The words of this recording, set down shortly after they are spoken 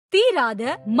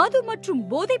தீராத மது மற்றும்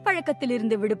போதை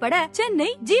பழக்கத்திலிருந்து விடுபட சென்னை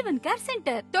ஜீவன் கேர்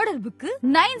சென்டர். தொடர்புக்கு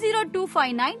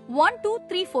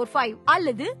 9025912345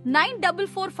 அல்லது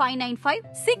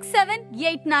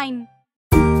 9445956789.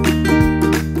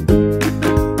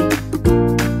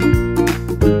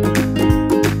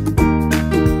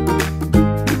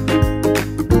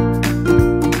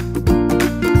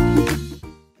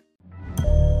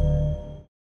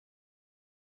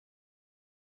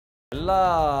 எல்லா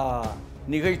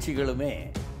நிகழ்ச்சிகளுமே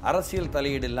அரசியல்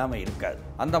தலையீடு இல்லாமல் இருக்காது.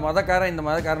 அந்த மதக்காரன் இந்த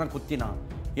மதக்காரனை குத்தினான்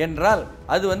என்றால்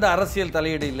அது அரசியல்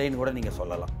தலையீடு இல்லைன்னு கூட நீங்கள்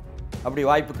சொல்லலாம். அப்படி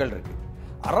வாய்ப்புகள் இருக்கு.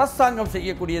 அரசாங்கம்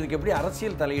செய்யக்கூடியதுக்கு எப்படி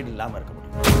அரசியல் தலையீடு இல்லாமல் இருக்க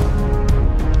முடியும்?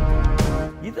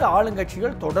 இது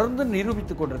ஆளுங்கட்சிகள் தொடர்ந்து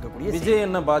நிரூபித்துக் கொண்டிருக்கக்கூடிய. விஜய்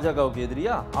என்ன பாஜகவுக்கு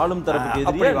எதிரியா, ஆளும் தரப்புக்கு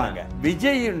எதிரியா? வாங்க,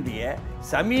 விஜயுடைய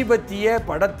சமீபத்திய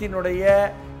படத்தினுடைய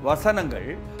வசனங்கள்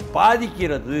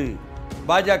பாதிக்கிறது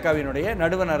பாஜகவினுடைய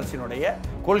நடுவண் அரசினுடைய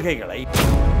கொள்கைகளை.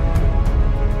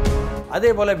 அதே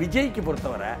போல விஜய்க்கு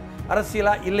பொறுத்தவரை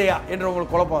அரசியலா இல்லையா என்ற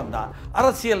உங்களுக்கு குழப்பம் தான்,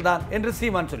 அரசியல் தான் என்று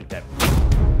சீமான் சொல்லிட்டார்.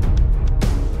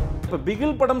 இப்போ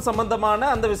பிகில் படம் சம்பந்தமான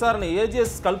அந்த விசாரணை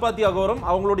ஏஜிஎஸ் கல்பாத்தி அகோரம்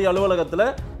அவங்களுடைய அலுவலகத்தில்,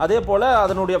 அதே போல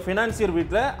அதனுடைய ஃபினான்சியர்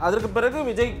வீட்டில், அதற்கு பிறகு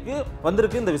விஜய்க்கு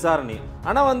வந்திருக்கு இந்த விசாரணை.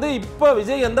 ஆனால் இப்போ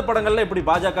விஜய் எந்த படங்கள்ல இப்படி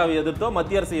பாஜகவை எதிர்த்தோ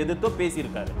மத்திய அரசை எதிர்த்தோ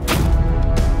பேசியிருக்காரு.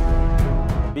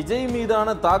 விஜய் மீதான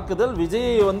தாக்குதல்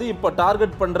விஜயை இப்ப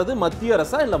டார்கெட் பண்றது மத்திய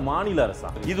அரசா இல்ல மாநில அரசா?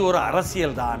 இது ஒரு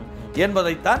அரசியல் தான்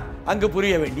என்பதைத்தான் அங்கு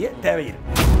புரிய வேண்டிய தேவை இருக்கு.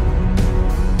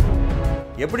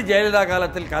 எப்படி ஜெயலலிதா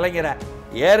காலத்தில் கலைஞரை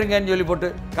ஏறுங்கன்னு சொல்லி போட்டு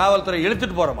காவல்துறை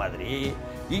இழுத்துட்டு போற மாதிரி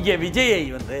இங்கே விஜயை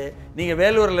நீங்க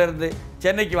வேலூர்ல இருந்து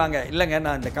சென்னைக்கு வாங்க, இல்லைங்க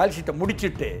நான் இந்த கால் ஷீட்டை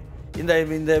முடிச்சுட்டு இந்த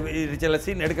சில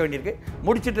சீன் எடுக்க வேண்டியிருக்கு,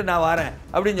 முடிச்சுட்டு நான் வரேன்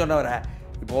அப்படின்னு சொன்னவரை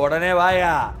இப்போ உடனே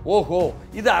வாயா, ஓஹோ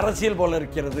இது அரசியல் போல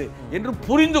இருக்கிறது என்று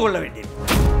புரிந்து கொள்ள வேண்டியது.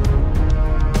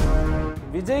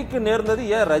 விஜய்க்கு நேர்ந்தது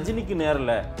ஏன் ரஜினிக்கு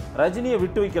நேரல, ரஜினியை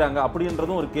விட்டு வைக்கிறாங்க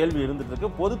அப்படின்றதும் ஒரு கேள்வி இருந்துட்டு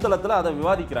இருக்கு. பொதுத்தளத்தில் அதை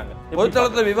விவாதிக்கிறாங்க.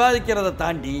 பொதுத்தளத்தில் விவாதிக்கிறதை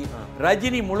தாண்டி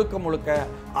ரஜினி முழுக்க முழுக்க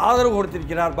ஆதரவு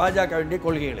கொடுத்திருக்கிறார் பாஜகவினுடைய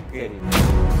கொள்கைகளுக்கு.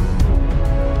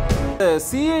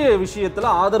 சிஏஏ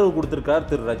விஷயத்துல ஆதரவு கொடுத்திருக்கார்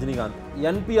திரு ரஜினிகாந்த்.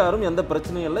 என்பிஆரும் எந்த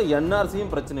பிரச்சனையும் இல்லை, என்ஆர்சியும்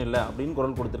பிரச்சனை இல்லை அப்படின்னு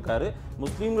குரல் கொடுத்திருக்காரு.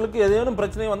 முஸ்லீம்களுக்கு ஏதேனும்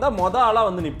பிரச்சனை வந்தா ஆளா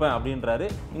நிற்பேன் அப்படின்றாரு.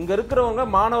 இங்க இருக்கிறவங்க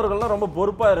மாணவர்கள்லாம் ரொம்ப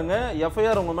பொறுப்பா இருங்க,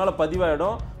 எஃப்ஐஆர் உங்க மேல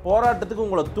பதிவாயிடும், போராட்டத்துக்கு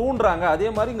உங்களை தூண்டுறாங்க, அதே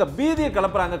மாதிரி இங்க பீதியை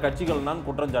கிளப்புறாங்க கட்சிகள்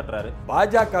குற்றம் சாட்டுறாரு.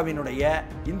 பாஜகவினுடைய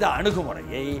இந்த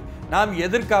அணுகுமுறையை நாம்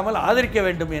எதிர்க்காமல் ஆதரிக்க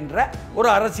வேண்டும் என்ற ஒரு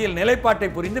அரசியல் நிலைப்பாட்டை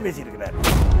புரிந்து பேசியிருக்கிறார்.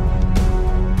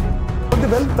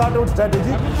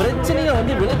 பிரச்சனையை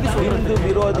விலக்கி சொல்லிருந்து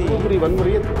விரோதி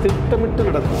வன்முறையை திட்டமிட்டு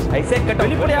நடக்கும்.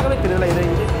 வெளிப்படையாகவே தெரியல.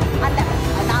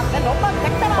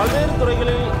 பல்வேறு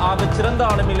துறைகளில் ஆக சிறந்த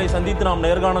ஆளுமைகளை சந்தித்து நாம்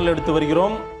நேர்காணல் எடுத்து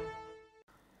வருகிறோம்.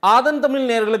 ஆதன் தமிழ்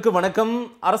நேயர்களுக்கு வணக்கம்.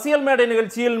 அரசியல் மேடை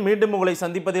நிகழ்ச்சியில் மீண்டும் உங்களை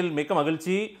சந்திப்பதில் மிக்க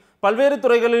மகிழ்ச்சி. பல்வேறு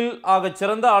துறைகளில் ஆக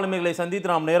சிறந்த ஆளுமைகளை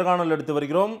சந்தித்து நாம் நேர்காணல் எடுத்து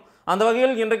வருகிறோம். அந்த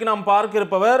வகையில் இன்றைக்கு நாம் பார்க்க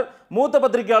இருப்பவர் மூத்த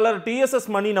பத்திரிகையாளர் TSS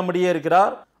மணி நம்முடைய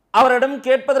இருக்கிறார். அவரிடம்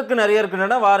கேட்பதற்கு நிறைய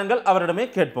இருக்கின்றன, வாருங்கள் அவரிடமே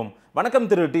கேட்போம். வணக்கம்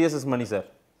திரு TSS மணி சார்.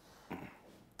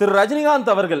 திரு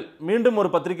ரஜினிகாந்த் அவர்கள் மீண்டும் ஒரு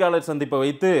பத்திரிகையாளர் சந்திப்பை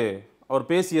வைத்து அவர்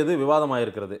பேசியது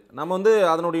விவாதமாயிருக்கிறது. நம்ம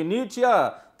அதனுடைய நீட்சியா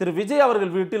திரு விஜய்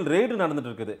அவர்கள் வீட்டில் ரெய்டு நடந்துட்டு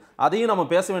இருக்குது, அதையும் நம்ம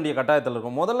பேச வேண்டிய கட்டாயத்தில்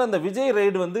இருக்கும். முதல்ல இந்த விஜய்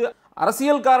ரெய்டு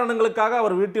அரசியல் காரணங்களுக்காக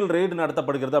அவர் வீட்டில் ரெய்டு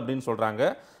நடத்தப்படுகிறது அப்படின்னு சொல்றாங்க.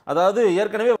 அதாவது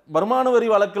ஏற்கனவே வருமான வரி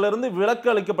வழக்கிலிருந்து விலக்கு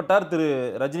அளிக்கப்பட்டார் திரு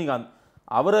ரஜினிகாந்த்,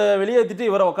 அவரை வெளியேற்றிட்டு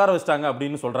இவரை உட்கார வச்சிட்டாங்க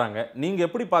அப்படின்னு சொல்றாங்க. நீங்க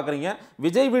எப்படி பாக்குறீங்க?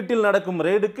 விஜய் வீட்டில் நடக்கும்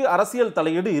ரெய்டுக்கு அரசியல்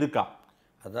தலையீடு இருக்கா?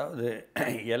 அதாவது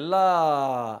எல்லா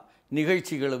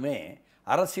நிகழ்ச்சிகளுமே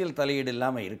அரசியல் தலையீடு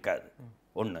இல்லாமல் இருக்காது.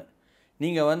 ஒன்று,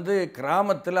 நீங்கள்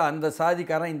கிராமத்தில் அந்த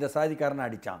சாதிக்காரன் இந்த சாதிக்காரனை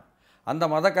அடித்தான், அந்த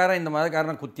மதக்காரன் இந்த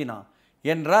மதக்காரனை குத்தினான்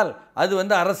என்றால் அது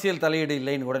அரசியல் தலையீடு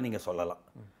இல்லைன்னு கூட நீங்கள் சொல்லலாம்.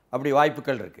 அப்படி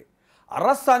வாய்ப்புகள் இருக்குது.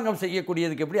 அரசாங்கம்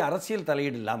செய்யக்கூடியதுக்கு எப்படி அரசியல்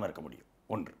தலையீடு இல்லாமல் இருக்க முடியும்?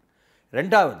 ஒன்று.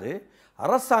 ரெண்டாவது,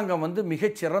 அரசாங்கம்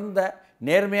மிகச்சிறந்த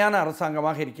நேர்மையான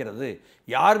அரசாங்கமாக இருக்கிறது,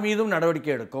 யார் மீதும்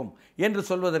நடவடிக்கை எடுக்கும் என்று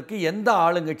சொல்வதற்கு எந்த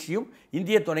ஆளுங்கட்சியும்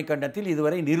இந்திய துணைக்கண்டத்தில்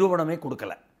இதுவரை நிரூபணமே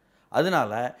கொடுக்கல.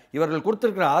 அதனால் இவர்கள்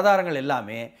கொடுத்திருக்கிற ஆதாரங்கள்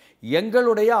எல்லாமே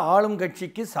எங்களுடைய ஆளும்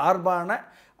கட்சிக்கு சார்பான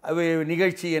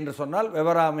நிகழ்ச்சி என்று சொன்னால்,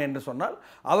 விவரம் என்று சொன்னால்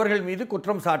அவர்கள் மீது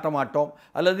குற்றம் சாட்ட மாட்டோம்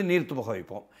அல்லது நீர்த்து புக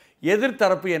வைப்போம்.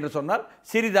 எதிர்த்தரப்பு என்று சொன்னால்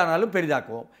சிறிதானாலும்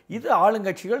பெரிதாக்குவோம். இது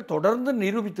ஆளுங்கட்சிகள் தொடர்ந்து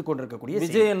நிரூபித்துக் கொண்டிருக்கக்கூடிய.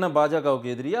 விஜய் என்ன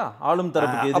பாஜகவுக்கு எதிரியா, ஆளும்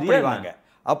தரப்புக்கு எதிரியா? வாங்க,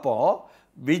 அப்போ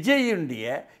விஜயுடைய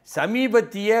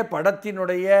சமீபத்திய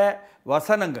படத்தினுடைய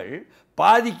வசனங்கள்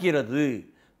பாதிக்கிறது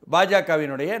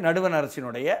பாஜகவினுடைய நடுவண்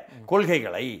அரசினுடைய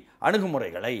கொள்கைகளை,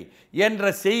 அணுகுமுறைகளை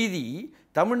என்ற செய்தி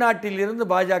தமிழ்நாட்டிலிருந்து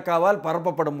பாஜகவால்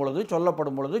பரப்பப்படும் பொழுது,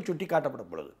 சொல்லப்படும் பொழுது, சுட்டி காட்டப்படும்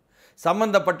பொழுது,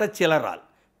 சம்பந்தப்பட்ட சிலரால்,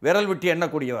 விரல் விட்டு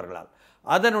எண்ணக்கூடியவர்களால்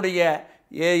அதனுடைய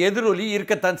எதிரொலி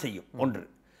இருக்கத்தான் செய்யும். ஒன்று.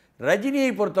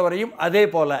 ரஜினியை பொறுத்தவரையும் அதே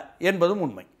போல என்பதும்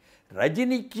உண்மை.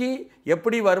 ரஜினிக்கு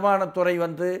எப்படி வருமானத்துறை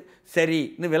வந்து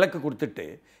சரின்னு விலக்கு கொடுத்துட்டு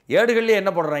ஏடுகளில் என்ன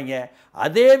போடுறாங்க,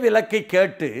 அதே விலக்கை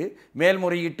கேட்டு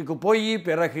மேல்முறையீட்டுக்கு போய்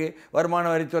பிறகு வருமான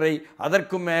வரித்துறை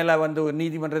அதற்கும் மேலே வந்து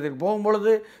நீதிமன்றத்திற்கு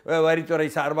போகும்பொழுது வரித்துறை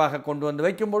சார்பாக கொண்டு வந்து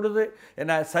வைக்கும் பொழுது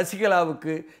என்ன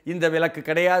சசிகலாவுக்கு இந்த விலக்கு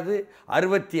கிடையாது,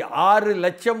 66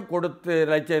 லட்சம் கொடுத்து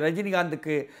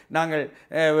ரஜினிகாந்துக்கு நாங்கள்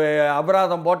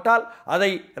அபராதம் போட்டால்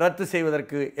அதை ரத்து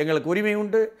செய்வதற்கு எங்களுக்கு உரிமை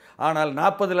உண்டு, ஆனால்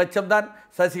 40 லட்சம் தான்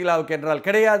சசிகலாவுக்கு என்றால்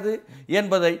கிடையாது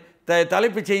என்பதை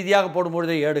தலைப்புச் செய்தியாக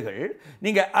போடும்பொழுதே ஏடுகள்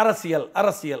நீங்கள் அரசியல்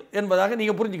அரசியல் என்பதாக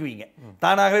நீங்கள் புரிஞ்சுக்குவீங்க,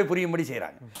 தானாகவே புரியும்படி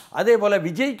செய்கிறாங்க. அதே போல்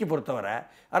விஜய்க்கு பொறுத்தவரை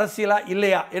அரசியலா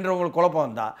இல்லையா என்று உங்களுக்கு குழப்பம்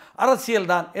வந்தால் அரசியல்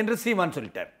தான் என்று சீமான்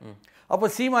சொல்லிட்டார். அப்போ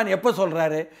சீமான் எப்போ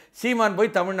சொல்கிறாரு, சீமான்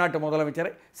போய் தமிழ்நாட்டு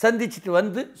முதலமைச்சரை சந்திச்சுட்டு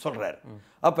வந்து சொல்கிறார்.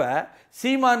 அப்போ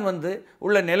சீமான் வந்து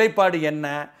உள்ள நிலைப்பாடு என்ன,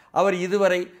 அவர்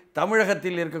இதுவரை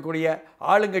தமிழகத்தில் இருக்கக்கூடிய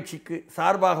ஆளுங்கட்சிக்கு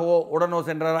சார்பாகவோ உடனோ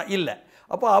சென்றாரா, இல்லை.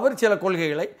 அப்போ அவர் சில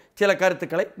கொள்கைகளை சில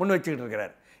கருத்துக்களை முன் வச்சுக்கிட்டு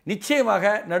இருக்கிறார். நிச்சயமாக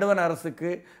நடுவண் அரசுக்கு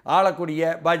ஆளக்கூடிய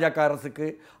பாஜக அரசுக்கு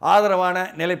ஆதரவான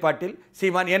நிலைப்பாட்டில்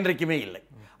சீமான் என்றைக்குமே இல்லை.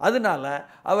 அதனால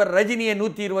அவர் ரஜினியை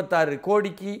 126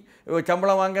 கோடிக்கு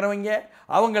சம்பளம் வாங்குறவங்க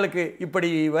அவங்களுக்கு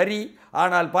இப்படி வரி,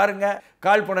 ஆனால் பாருங்கள்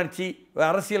காழ்ப்புணர்ச்சி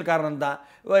அரசியல்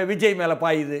காரணம்தான் விஜய் மேலே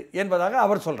பாயுது என்பதாக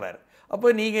அவர் சொல்கிறார். அப்போ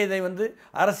நீங்கள் இதை வந்து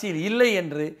அரசியல் இல்லை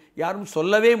என்று யாரும்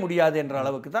சொல்லவே முடியாது என்ற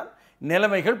அளவுக்கு தான்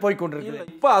நிலைமைகள் போய்கொண்டிருக்கு.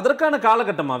 இப்போ அதற்கான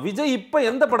காலகட்டமா விஜய் இப்போ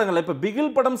எந்த படங்கள், இப்போ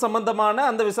பிகில் படம் சம்பந்தமான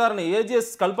அந்த விசாரணை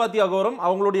ஏஜிஎஸ் கல்பாத்தி அகோரம்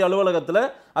அவங்களுடைய அலுவலகத்தில்,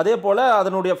 அதே போல்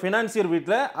அதனுடைய ஃபினான்சியர்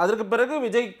வீட்டில், அதற்கு பிறகு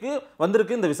விஜய்க்கு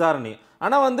வந்திருக்கு இந்த விசாரணை.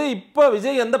 ஆனால் வந்து இப்போ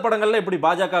விஜய் எந்த படங்களில் இப்படி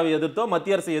பாஜகவை எதிர்த்தோ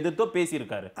மத்திய அரசை எதிர்த்தோ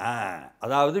பேசியிருக்காரு.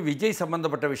 அதாவது விஜய்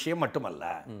சம்பந்தப்பட்ட விஷயம் மட்டுமல்ல,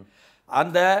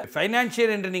 அந்த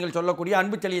ஃபைனான்சியர் என்று நீங்கள் சொல்லக்கூடிய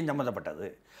அன்புச்செழியன் சம்பந்தப்பட்டது.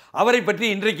 அவரை பற்றி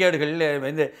இன்றைக்கு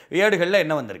ஏடுகளில்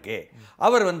என்ன வந்திருக்கு,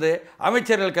 அவர் வந்து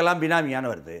அமைச்சர்களுக்கெல்லாம் பினாமியான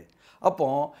வருது. அப்போ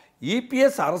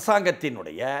இபிஎஸ்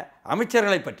அரசாங்கத்தினுடைய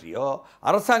அமைச்சர்களை பற்றியோ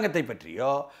அரசாங்கத்தை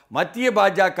பற்றியோ மத்திய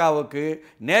பாஜகவுக்கு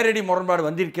நேரடி முரண்பாடு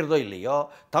வந்திருக்கிறதோ இல்லையோ,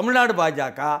 தமிழ்நாடு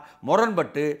பாஜக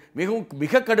முரண்பட்டு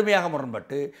மிக கடுமையாக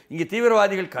முரண்பட்டு இங்கே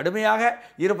தீவிரவாதிகள் கடுமையாக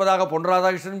இருப்பதாக பொன்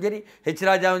ராதாகிருஷ்ணனும் சரி ஹெச்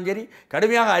ராஜாவும் சரி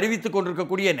கடுமையாக அறிவித்து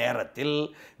கொண்டிருக்கக்கூடிய நேரத்தில்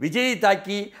விஜயை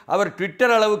தாக்கி அவர்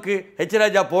ட்விட்டர் அளவுக்கு ஹெச்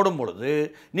ராஜா போடும் பொழுது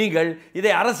நீங்கள்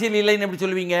இதை அரசியல் இல்லைன்னு எப்படி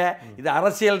சொல்லுவீங்க? இது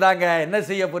அரசியல் தாங்க, என்ன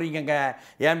செய்ய போறீங்க,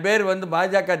 என் பேர் வந்து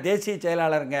பாஜக தேசிய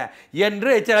செயலாளருங்க என்று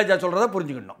ஹெச் ராஜா சொல்றதை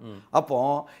புரிஞ்சுக்கணும். அப்போ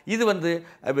இது வந்து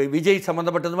விஜய்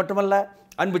சம்பந்தப்பட்டது மட்டுமல்ல,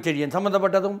 அன்புச்செழியன்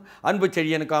சம்பந்தப்பட்டதும்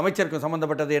அன்புச்செழியனுக்கும் அமைச்சருக்கும்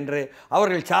சம்பந்தப்பட்டது என்று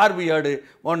அவர்கள் சார்பு ஏடு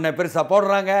ஒன்றை பெருசாக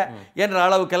போடுறாங்க என்ற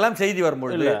அளவுக்கெல்லாம் செய்தி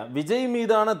வரும்பொழுது விஜய்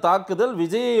மீதான தாக்குதல்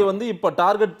விஜயை வந்து இப்போ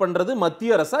டார்கெட் பண்றது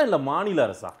மத்திய அரசா இல்லை மாநில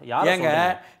அரசா? ஏங்க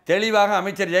தெளிவாக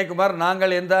அமைச்சர் ஜெயக்குமார்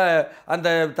நாங்கள் எந்த அந்த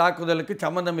தாக்குதலுக்கு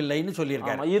சம்பந்தம் இல்லைன்னு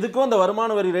சொல்லியிருக்காங்க. இதுக்கும் அந்த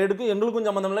வருமான வரி ரேடுக்கும் எங்களுக்கும்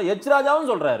சம்பந்தம் இல்லை ஹெச் ராஜாவும்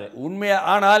சொல்றாரு உண்மையா.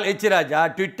 ஆனால் ஹெச் ராஜா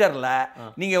ட்விட்டர்ல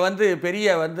நீங்க வந்து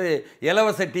பெரிய வந்து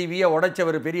இலவச டிவியை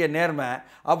உடைச்சவர் பெரிய நேர்மை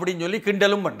அப்படின்னு சொல்லி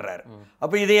கிண்டலும் பண்றாரு.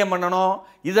 அப்ப இதையும் பண்ணணும்,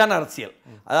 இதுதான் அரசியல்.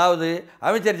 அதாவது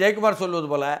அமைச்சர் ஜெயக்குமார் சொல்வது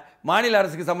போல மாநில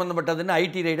அரசுக்கு சம்பந்தப்பட்டதுன்னு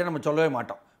ஐடி ரைடை நம்ம சொல்லவே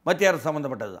மாட்டோம், மத்திய அரசு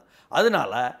சம்பந்தப்பட்டது தான்.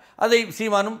 அதனால அதை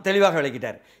சீமானும் தெளிவாக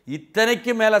விளக்கிட்டார்.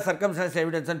 இத்தனைக்கு மேலே சர்க்கம்ஸ்டன்ஸ்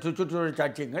எவிடன்ஸ் அண்ட் சுற்றுச்சூழல்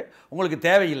சாட்சியங்கள் உங்களுக்கு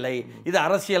தேவையில்லை, இது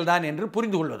அரசியல் தான் என்று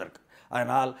புரிந்து கொள்வதற்கு.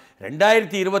 ஆனால்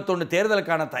 2021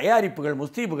 தேர்தலுக்கான தயாரிப்புகள்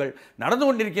முஸ்தீபுகள் நடந்து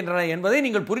கொண்டிருக்கின்றன என்பதை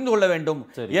நீங்கள் புரிந்து கொள்ள வேண்டும்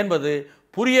என்பது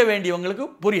புரிய வேண்டியவங்களுக்கு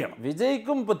புரியணும்.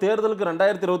 விஜய்க்கும் இப்போ தேர்தலுக்கு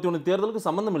 2021 தேர்தலுக்கு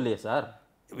சம்பந்தம் இல்லையே சார்?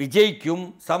 விஜய்க்கும்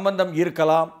சம்பந்தம்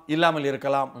இருக்கலாம், இல்லாமல்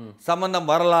இருக்கலாம், சம்பந்தம்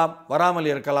வரலாம்,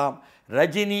 வராமல் இருக்கலாம்.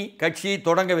 ரஜினி கட்சி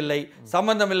தொடங்கவில்லை,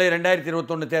 சம்பந்தமில்லை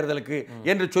 2021 தேர்தலுக்கு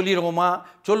என்று சொல்லிடுவோமா?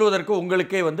 சொல்லுவதற்கு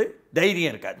உங்களுக்கே வந்து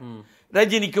தைரியம் இருக்காது,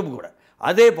 ரஜினிக்கும் கூட.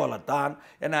 அதே போலத்தான்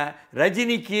என்ன,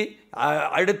 ரஜினிக்கு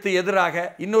அடுத்து எதிராக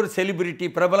இன்னொரு செலிபிரிட்டி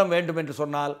பிரபலம் வேண்டும் என்று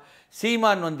சொன்னால்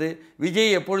சீமான் வந்து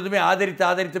விஜய் எப்பொழுதுமே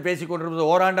ஆதரித்து பேசிக் கொண்டிருப்பது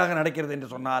ஓராண்டாக நடக்கிறது என்று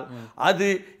சொன்னால் அது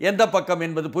எந்த பக்கம்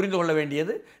என்பது புரிந்து கொள்ள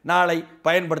வேண்டியது நாளை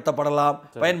பயன்படுத்தப்படலாம்,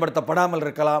 பயன்படுத்தப்படாமல்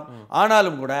இருக்கலாம்.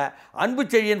 ஆனாலும் கூட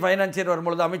அன்புச்செழியன் ஃபைனான்சியர்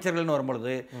வரும்பொழுது, அமைச்சர்கள்னு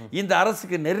வரும்பொழுது இந்த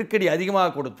அரசுக்கு நெருக்கடி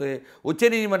அதிகமாக கொடுத்து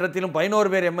உச்சநீதிமன்றத்திலும்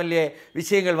 11 பேர் எம்எல்ஏ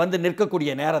விஷயங்கள் வந்து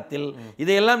நிற்கக்கூடிய நேரத்தில்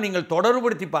இதையெல்லாம் நீங்கள்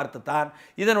தொடர்புபடுத்தி பார்த்துத்தான்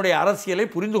இதனுடைய அரசியலை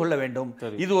புரிந்து கொள்ள வேண்டும்.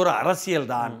 இது ஒரு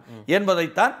அரசியல் தான்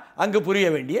என்பதைத்தான் அங்கு புரிய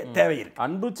வேண்டிய தேவை இருக்கு.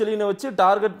 அன்புச்செழியனை வச்சு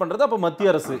டார்கெட் பண்றது அப்ப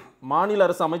மத்திய அரசு, மாநில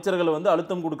அரசு அமைச்சர்கள் வந்து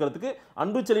அழுத்தம் கொடுக்கிறதுக்கு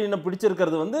அன்புச்செழியனை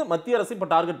பிடிச்சிருக்கிறது வந்து மத்திய அரசு இப்ப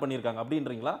டார்கெட் பண்ணியிருக்காங்க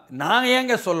அப்படின்றீங்களா? நான்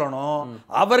ஏங்க சொல்லணும்,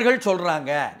 அவர்கள்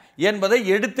சொல்றாங்க என்பதை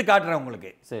எடுத்து காட்டுறேன்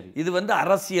உங்களுக்கு. சரி, இது வந்து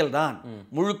அரசியல் தான்,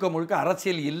 முழுக்க முழுக்க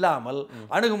அரசியல் இல்லாமல்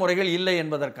அணுகுமுறைகள் இல்லை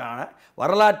என்பதற்கான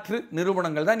வரலாற்று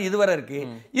நிரூபணங்கள் தான் இதுவரை இருக்கு,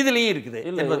 இதுலயும் இருக்குது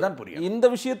என்பதுதான் புரியும். இந்த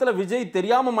விஷயத்துல விஜய்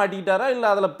தெரியாம மாட்டிக்கிட்டாரா இல்ல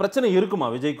அதுல பிரச்சனை இருக்குமா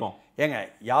விஜய்க்கும்? ஏங்க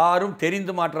யாரும்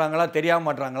தெரிந்து மாட்டுறாங்களா தெரியாம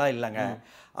மாட்டுறாங்களா இல்லைங்க.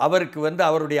 அவருக்கு வந்து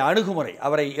அவருடைய அணுகுமுறை,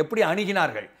 அவரை எப்படி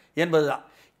அணுகினார்கள் என்பதுதான்.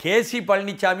 கேசி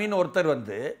பழனிசாமின்னு ஒருத்தர்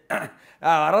வந்து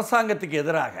அரசாங்கத்துக்கு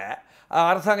எதிராக,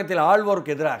 அரசாங்கத்தில்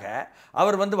ஆள்வோருக்கு எதிராக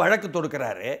அவர் வந்து வழக்கு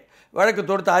தொடுக்கிறாரு. வழக்கு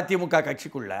தொடுத்து அதிமுக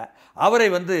கட்சிக்குள்ள அவரை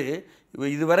வந்து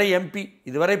இதுவரை எம்பி,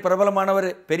 இதுவரை பிரபலமானவர்,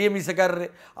 பெரிய மீசக்காரர்,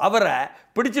 அவரை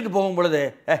பிடிச்சிட்டு போகும் பொழுது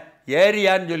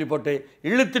ஏரியான்னு சொல்லி போட்டு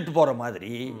இழுத்துட்டு போகிற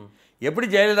மாதிரி, எப்படி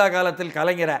ஜெயலலிதா காலத்தில்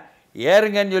கலைஞரை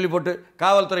ஏறுங்கன்னு சொல்லி போட்டு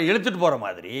காவல்துறை இழுத்துட்டு போகிற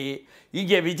மாதிரி,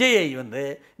 இங்கே விஜயை வந்து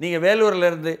நீங்கள்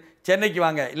வேலூர்லேருந்து சென்னைக்கு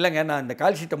வாங்க, இல்லைங்க நான் இந்த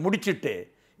கால் ஷீட்டை முடிச்சுட்டு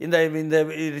இந்த இந்த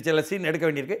சில சீன் எடுக்க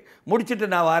வேண்டியிருக்கு,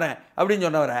 முடிச்சுட்டு நான் வரேன் அப்படின்னு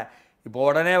சொன்னவரை இப்போ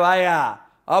உடனே வாயா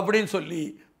அப்படின்னு சொல்லி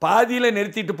பாதியில்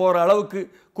நிறுத்திட்டு போகிற அளவுக்கு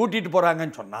கூட்டிகிட்டு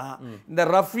போகிறாங்கன்னு சொன்னால், இந்த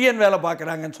ரஃபியன் வேலை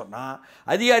பார்க்குறாங்கன்னு சொன்னால்,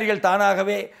 அதிகாரிகள்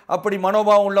தானாகவே அப்படி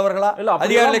மனோபாவம் உள்ளவர்களா? இல்ல,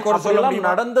 அதிகாரிகளை குறை சொல்ல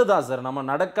முடியுமா? நடந்ததா சார்? நம்ம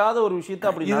நடக்காத ஒரு விஷயத்தை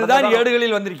அப்படி இதுதான்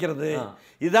ஏடுகளில் வந்திருக்கிறது,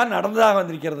 இதுதான் நடந்ததாக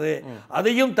வந்திருக்கிறது.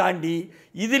 அதையும் தாண்டி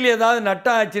இதில் ஏதாவது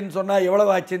நட்டம் ஆச்சுன்னு சொன்னால்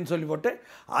எவ்வளவு ஆச்சுன்னு சொல்லி போட்டு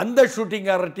அந்த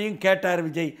ஷூட்டிங்காரர்ட்டையும் கேட்டார்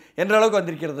விஜய் என்ற அளவுக்கு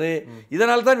வந்திருக்கிறது.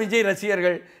 இதனால் தான் விஜய்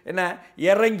ரசிகர்கள் என்ன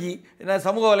இறங்கி என்ன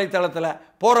சமூக வலைத்தளத்தில்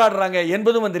போராடுறாங்க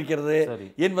என்பதும் வந்திருக்கிறது.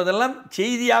 என்பதெல்லாம்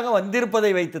செய்தியாக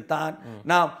வந்திருப்பதை வைத்துத்தான்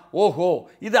நாம் ஓஹோ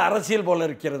இது அரசியல் போல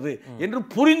இருக்கிறது என்று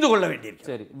புரிந்து கொள்ள வேண்டியிருக்கு.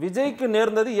 சரி, விஜய்க்கு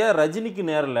நேர்ந்தது ஏன் ரஜினிக்கு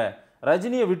நேரல?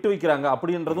 ரஜினியை விட்டு வைக்கிறாங்க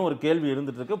அப்படின்றதும் ஒரு கேள்வி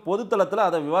இருந்துட்டு இருக்கு. பொதுத்தளத்தில்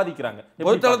அதை விவாதிக்கிறாங்க.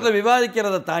 பொதுத்தளத்தில்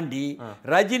விவாதிக்கிறதை தாண்டி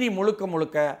ரஜினி முழுக்க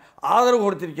முழுக்க ஆதரவு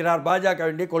கொடுத்திருக்கிறார்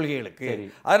பாஜகவினுடைய கொள்கைகளுக்கு,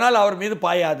 அதனால் அவர் மீது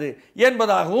பாயாது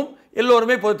என்பதாகவும்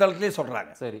எல்லோருமே பொதுத்தளத்திலே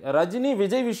சொல்றாங்க. சரி, ரஜினி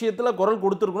விஜய் விஷயத்துல குரல்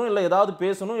கொடுத்துருக்கணும், இல்லை ஏதாவது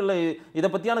பேசணும், இல்லை இதை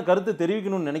பற்றியான கருத்து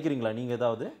தெரிவிக்கணும்னு நினைக்கிறீங்களா நீங்க?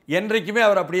 ஏதாவது என்றைக்குமே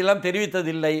அவர் அப்படியெல்லாம்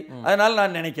தெரிவித்ததில்லை, அதனால்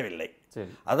நான் நினைக்கவில்லை.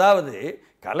 அதாவது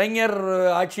கலைஞர்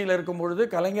ஆட்சியில் இருக்கும் பொழுது,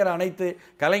 கலைஞர் அனைத்து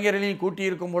கலைஞர்களையும் கூட்டி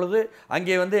இருக்கும் பொழுது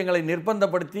அங்கே வந்து எங்களை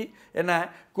நிர்பந்தப்படுத்தி என்ன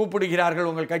கூப்பிடுகிறார்கள்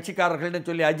உங்கள் கட்சிக்காரர்கள்னு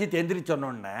சொல்லி அஜித் எந்திரிச்சு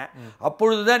சொன்னோன்னே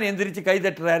அப்பொழுதுதான் எந்திரிச்சு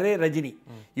கைதட்டுறாரு ரஜினி.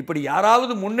 இப்படி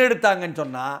யாராவது முன்னெடுத்தாங்கன்னு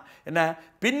சொன்னா என்ன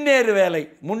பின்னேறு வேலை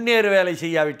முன்னேறு வேலை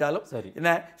செய்யாவிட்டாலும்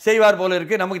என்ன செய்வார் போல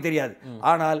இருக்கு, நமக்கு தெரியாது.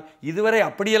 ஆனால் இதுவரை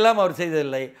அப்படியெல்லாம் அவர்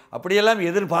செய்ததில்லை, அப்படியெல்லாம்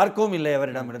எதிர்பார்க்கவும் இல்லை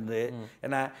அவரிடமிருந்து.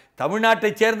 என்ன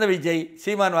தமிழ்நாட்டை சேர்ந்த விஜய்,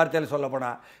 சீமான் வார்த்தையில்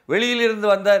சொல்லப்போனா வெளியிலிருந்து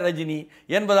வந்த ரஜினி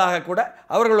என்பதாக கூட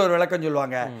அவர்கள் ஒரு விளக்கம்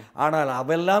சொல்லுவாங்க. ஆனால்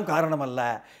அவெல்லாம் காரணம் அல்ல,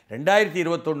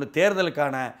 2021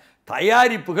 தேர்தலுக்கான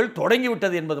தயாரிப்புகள்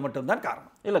தொடங்கிவிட்டது என்பது மட்டும்தான் காரணம்.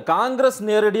 இல்ல, காங்கிரஸ்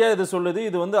நேரடியா இது சொல்லுது,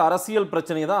 இது வந்து அரசியல்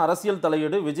பிரச்சனை தான், அரசியல்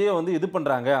தலையீடு, விஜயை வந்து இது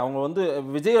பண்றாங்க, அவங்க வந்து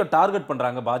விஜயை டார்கெட்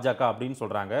பண்றாங்க பாஜக அப்படின்னு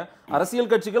சொல்றாங்க.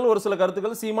 அரசியல் கட்சிகள் ஒரு சில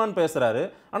கருத்துக்கள் சீமான் பேசுறாரு,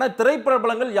 ஆனா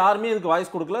திரைப்பிரபலங்கள் யாருமே இதுக்கு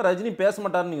வாய்ஸ் கொடுக்கல. ரஜினி பேச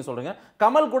மாட்டாருன்னு நீங்க சொல்றீங்க,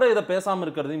 கமல் கூட இதை பேசாம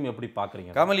இருக்கிறதையும் எப்படி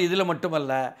பாக்குறீங்க? கமல் இதுல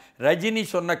மட்டுமல்ல, ரஜினி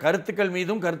சொன்ன கருத்துக்கள்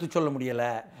மீதும் கருத்து சொல்ல முடியல.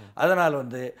 அதனால்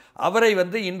வந்து அவரை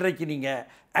வந்து இன்றைக்கு நீங்க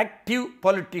ஆக்டிவ்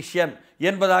பொலிட்டிஷியன்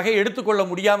என்பதாக எடுத்துக்கொள்ள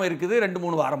முடியாம இருக்குது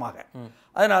 2-3 வாரமாக.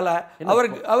 அதனால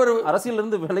அவர்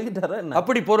அரசியலிருந்து விலகிட்டாரா?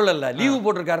 அப்படி பொருள் அல்ல, லீவு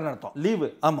போட்டிருக்காருன்னு அர்த்தம். லீவு,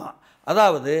 ஆமா.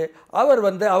 அதாவது அவர்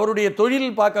வந்து அவருடைய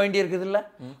தொழில் பார்க்க வேண்டியிருக்குது இல்லை,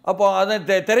 அப்போ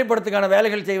அதை திரைப்படத்துக்கான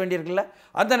வேலைகள் செய்ய வேண்டியிருக்குல்ல,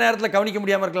 அந்த நேரத்தில் கவனிக்க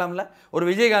முடியாமல் இருக்கலாம்ல. ஒரு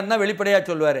விஜயகாந்த் தான் வெளிப்படையாக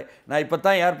சொல்லுவார், நான் இப்போ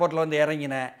தான் ஏர்போர்ட்டில் வந்து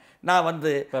இறங்கினேன், நான்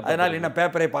வந்து அதனால் இன்னும்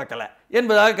பேப்பரை பார்க்கல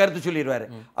என்பதாக கருத்து சொல்லிடுவார்.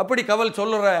 அப்படி கவல்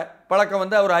சொல்லுற பழக்கம்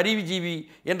வந்து அவர் அறிவுஜீவி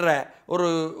என்ற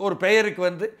ஒரு பெயருக்கு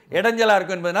வந்து இடைஞ்சலாக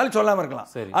இருக்கும் என்பதனால் சொல்லாமல் இருக்கலாம்.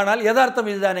 ஆனால்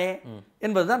யதார்த்தம் இதுதானே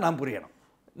என்பதுதான் நாம் புரியணும்.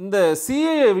 இந்த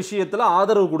சிஏஏ விஷயத்தில்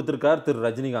ஆதரவு கொடுத்திருக்கார் திரு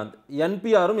ரஜினிகாந்த்.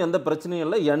 என்பிஆரும் எந்த பிரச்சனையும்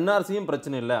இல்லை, என்ஆர்சியும்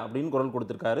பிரச்சனை இல்லை அப்படின்னு குரல்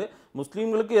கொடுத்திருக்காரு.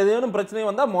 முஸ்லீம்களுக்கு ஏதேனும் பிரச்சனை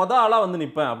வந்தால் ஆளாக வந்து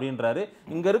நிற்பேன் அப்படின்றாரு.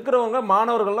 இங்கே இருக்கிறவங்க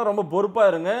மாணவர்கள்லாம் ரொம்ப பொறுப்பாக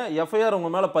இருங்க, எஃப்ஐஆர்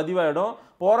உங்கள் மேலே பதிவாயிடும்,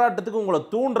 போராட்டத்துக்கு உங்களை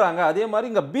தூண்டுறாங்க, அதே மாதிரி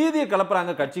இங்கே பீதியை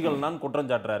கிளப்புறாங்க கட்சிகள்னான்னு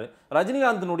குற்றம் சாட்டுறாரு.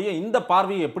 ரஜினிகாந்தினுடைய இந்த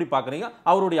பார்வையை எப்படி பார்க்குறீங்க,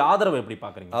 அவருடைய ஆதரவை எப்படி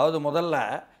பார்க்குறீங்க? அதாவது முதல்ல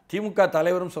திமுக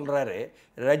தலைவரும் சொல்கிறாரு,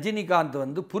 ரஜினிகாந்த்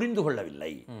வந்து புரிந்து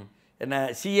கொள்ளவில்லை என்ன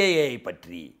சிஏஏ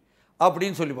பற்றி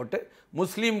அப்படின்னு சொல்லி போட்டு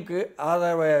முஸ்லீமுக்கு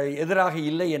எதிராக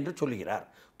இல்லை என்று சொல்லுகிறார்.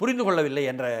 புரிந்து கொள்ளவில்லை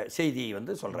என்ற செய்தியை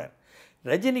வந்து சொல்கிறார்.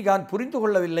 ரஜினிகாந்த் புரிந்து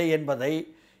கொள்ளவில்லை என்பதை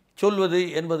சொல்வது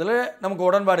என்பதில் நமக்கு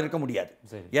உடன்பாடு இருக்க முடியாது.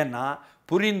 ஏன்னா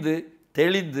புரிந்து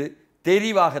தெளிந்து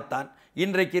தெரிவாகத்தான்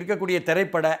இன்றைக்கு இருக்கக்கூடிய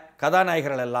திரைப்பட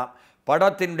கதாநாயகர்கள் எல்லாம்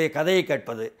படத்தினுடைய கதையை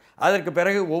கேட்பது, அதற்கு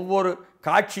பிறகு ஒவ்வொரு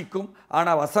காட்சிக்கும்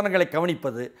ஆனால் வசனங்களை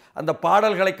கவனிப்பது, அந்த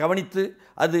பாடல்களை கவனித்து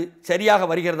அது சரியாக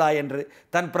வருகிறதா என்று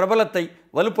தன் பிரபலத்தை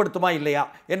வலுப்படுத்துமா இல்லையா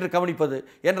என்று கவனிப்பது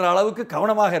என்ற அளவுக்கு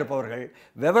கவனமாக இருப்பவர்கள்,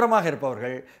 விவரமாக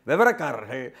இருப்பவர்கள்,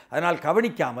 விவரக்காரர்கள். அதனால்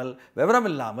கவனிக்காமல் விவரம்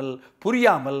இல்லாமல்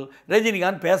புரியாமல்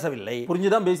ரஜினிகாந்த் பேசவில்லை.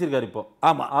 புரிஞ்சுதான் பேசியிருக்காரு. இப்போ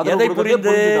ஆமாம், எதை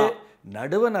புரிந்து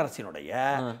நடுவண் அரசினுடைய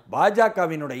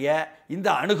பாஜகவினுடைய இந்த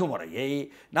அணுகுமுறையை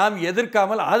நாம்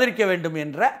எதிர்க்காமல் ஆதரிக்க வேண்டும்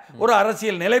என்ற ஒரு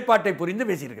அரசியல் நிலைப்பாட்டை புரிந்து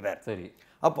பேசியிருக்கிறார். சரி,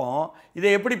 அப்போ இதை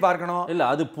எப்படி பார்க்கணும்? இல்ல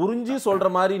அது புரிஞ்சு சொல்ற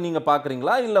மாதிரி நீங்க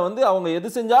பாக்குறீங்களா இல்ல வந்து அவங்க எது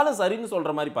செஞ்சாலும் சரின்னு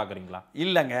சொல்ற மாதிரி பாக்குறீங்களா?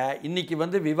 இல்லைங்க, இன்னைக்கு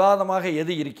வந்து விவாதமாக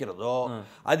எது இருக்கிறதோ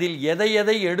அதில் எதை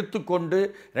எதை எடுத்துக்கொண்டு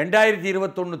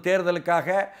 2021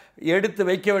 தேர்தலுக்காக எடுத்து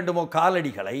வைக்க வேண்டுமோ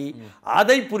காலடிகளை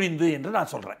அதை புரிந்து என்று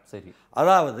நான் சொல்றேன். சரி,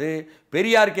 அதாவது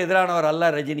பெரியாருக்கு எதிரானவர் அல்ல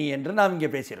ரஜினி என்று நாம்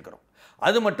இங்கே பேசியிருக்கிறோம்.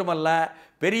 அது மட்டுமல்ல,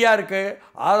 பெரியாருக்கு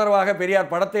ஆதரவாக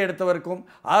பெரியார் படத்தை எடுத்தவருக்கும்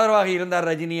ஆதரவாக இருந்தார்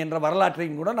ரஜினி என்ற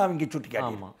வரலாற்றையும் கூட நாம் இங்கே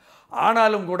சுட்டிக்காட்டினோம்.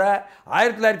 ஆனாலும் கூட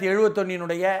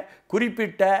 1971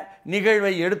 குறிப்பிட்ட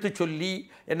நிகழ்வை எடுத்து சொல்லி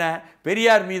என்ன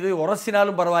பெரியார் மீது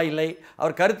உரசினாலும் பரவாயில்லை,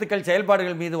 அவர் கருத்துக்கள்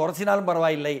செயல்பாடுகள் மீது உரசினாலும்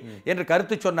பரவாயில்லை என்று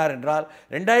கருத்து சொன்னார் என்றால்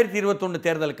 2021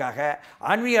 தேர்தலுக்காக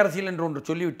ஆன்மீக அரசியல் என்று ஒன்று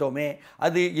சொல்லிவிட்டோமே,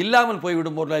 அது இல்லாமல்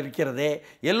போய்விடும் போல இருக்கிறதே.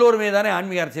 எல்லோருமே தானே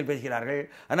ஆன்மீக அரசியல் பேசுகிறார்கள்.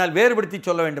 ஆனால் வேறுபடுத்தி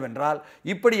சொல்ல வேண்டும் என்றால்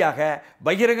இப்படியாக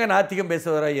பகிரங்க நாத்திகம்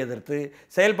பேசுவதை எதிர்த்து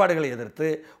செயல்பாடுகளை எதிர்த்து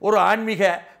ஒரு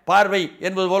ஆன்மீக பார்வை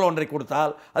என்பது போல் ஒன்றை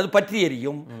கொடுத்தால் அது பற்றி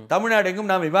எரியும். தமிழ்நாடு எங்கும்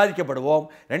நாம் விவாதிக்கப்படுவோம்.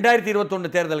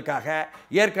 2021 தேர்தலுக்காக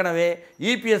ஏற்கனவே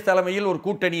இபிஎஸ் தலைமையில் ஒரு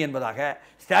கூட்டணி என்பதாக,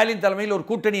 ஸ்டாலின் தலைமையில் ஒரு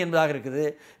கூட்டணி என்பதாக இருக்குது.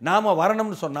 நாம்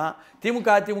வரணும்னு சொன்னால் திமுக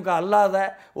அதிமுக அல்லாத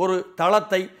ஒரு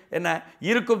தளத்தை என்ன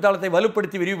இருக்கும் தளத்தை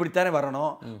வலுப்படுத்தி விரிவுபடுத்தானே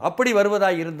வரணும். அப்படி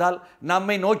வருவதாக இருந்தால்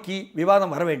நம்மை நோக்கி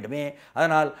விவாதம் வர வேண்டுமே.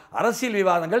 அதனால் அரசியல்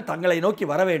விவாதங்கள் தங்களை நோக்கி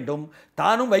வர வேண்டும்,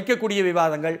 தானும் வைக்கக்கூடிய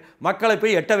விவாதங்கள் மக்களை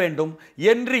போய் எட்ட வேண்டும்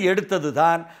என்று எடுத்தது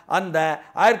தான் அந்த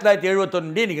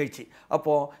 1971 நிகழ்ச்சி.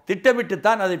 அப்போ திட்டமிட்டு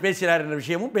தான் அதை பேசுகிறார் என்ற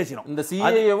விஷயமும் பேசினோம். இந்த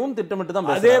சிஏஏவும் திட்டமிட்டு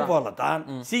தான் அதே போல தான்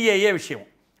சிஏஏ விஷயம்.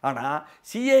 ஆனால்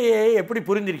சிஏஏ எப்படி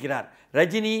புரிந்திருக்கிறார்?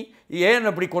 ரஜினி ஏன்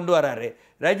அப்படி கொண்டு வராரு?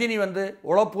 ரஜினி வந்து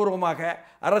உளப்பூர்வமாக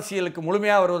அரசியலுக்கு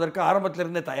முழுமையாக வருவதற்கு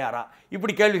ஆரம்பத்திலிருந்தே தயாரா?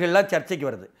 இப்படி கேள்விகள்லாம் சர்ச்சைக்கு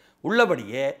வருது.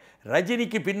 உள்ளபடியே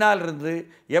ரஜினிக்கு பின்னால் இருந்து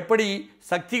எப்படி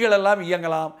சக்திகள் எல்லாம்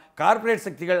இயங்கலாம், கார்ப்பரேட்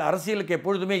சக்திகள் அரசியலுக்கு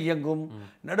எப்பொழுதுமே இயங்கும்.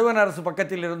 நடுவண் அரசு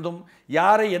பக்கத்தில் இருந்தும்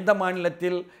யாரை எந்த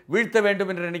மாநிலத்தில் வீழ்த்த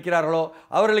வேண்டும் என்று நினைக்கிறார்களோ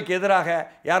அவர்களுக்கு எதிராக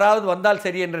யாராவது வந்தால்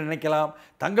சரி என்று நினைக்கலாம்.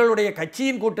 தங்களுடைய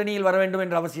கட்சியின் கூட்டணியில் வர வேண்டும்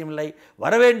என்ற அவசியமில்லை,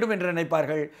 வர வேண்டும் என்று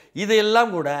நினைப்பார்கள்.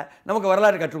 இதையெல்லாம் கூட நமக்கு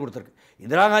வரலாறு கற்றுக் கொடுத்துருக்கு.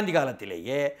 இந்திரா காந்தி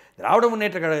காலத்திலேயே திராவிட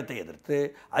முன்னேற்ற கழகத்தை எதிர்த்து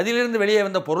அதிலிருந்து வெளியே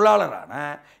வந்த பொருளாளரான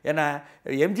என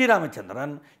எம்ஜி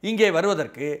ராமச்சந்திரன் இங்கே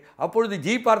வருவதற்கு அப்பொழுது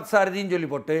ஜி பார்த்தசாரதின்னு சொல்லி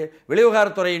போட்டு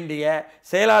வெளிவிவகாரத்துறையினுடைய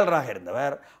செயலாளராக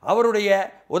இருந்தவர், அவருடைய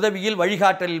உதவியில்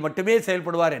வழிகாட்டலில் மட்டுமே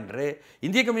செயல்படுவார் என்று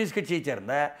இந்திய கம்யூனிஸ்ட் கட்சியைச்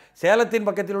சேர்ந்த சேலத்தின்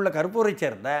பக்கத்தில் உள்ள கருப்பூரைச்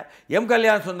சேர்ந்த எம்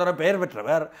கல்யாண சுந்தரம் பெயர்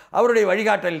பெற்றவர். அவருடைய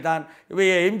வழிகாட்டலில் தான்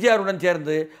எம்ஜிஆருடன்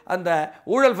சேர்ந்து அந்த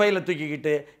ஊழல் ஃபைலை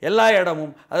தூக்கிக்கிட்டு எல்லா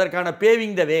இடமும் அதற்கான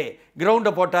பேவிங் த வே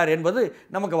கிரவுண்டை போட்டார் என்பது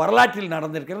நமக்கு வரலாற்றில்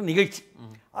நடந்திருக்கிற நிகழ்ச்சி.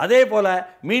 அதே போல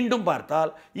மீண்டும்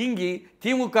பார்த்தால் இங்கு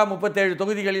திமுக 37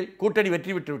 தொகுதிகளில் கூட்டணி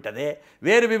வெற்றி பெற்று விட்டதே,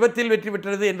 வேறு விபத்தில் வெற்றி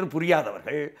பெற்றது என்று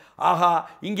புரியாதவர்கள் ஆகா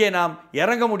இங்கே நாம்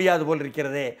இறங்க முடியாது போல்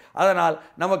இருக்கிறதே, அதனால்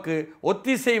நமக்கு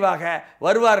ஒத்திசைவாக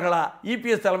வருவார்களா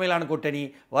இபிஎஸ் தலைமையிலான கூட்டணி,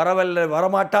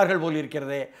 வரமாட்டார்கள் போல்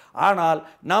இருக்கிறதே, ஆனால்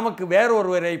நமக்கு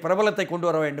வேறொருவரை பிரபலத்தை கொண்டு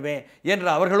வர வேண்டுமே என்று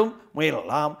அவர்களும்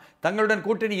முயலலாம். தங்களுடன்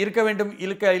கூட்டணி இருக்க வேண்டும்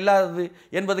இல்லாதது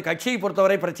என்பது கட்சியை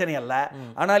பொறுத்தவரை பிரச்சனை அல்ல.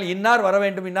 ஆனால் இன்னார் வர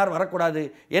வேண்டும் இன்னார் வரக்கூடாது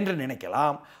என்று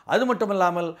நினைக்கலாம். அது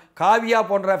மட்டுமில்லாமல் காவியா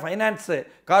போன்ற ஃபைனான்ஸ்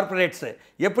கார்ப்பரேட்ஸ்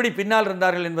எப்படி பின்னால்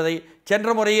இருந்தார்கள் என்பதை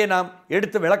சென்ற முறையே நாம்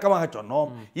எடுத்து விளக்கமாக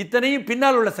சொன்னோம். இத்தனையும்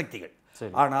பின்னால் உள்ள சக்திகள்.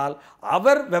 ஆனால்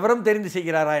அவர் விவரம் தெரிந்து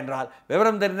செய்கிறாரா என்றால்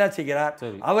விவரம் தெரிந்தால் செய்கிறார்.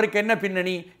 அவருக்கு என்ன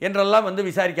பின்னணி என்றெல்லாம் வந்து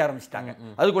விசாரிக்க ஆரம்பிச்சிட்டாங்க.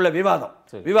 அதுக்குள்ள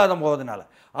விவாதம் போவதனால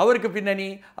அவருக்கு பின்னணி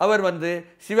அவர் வந்து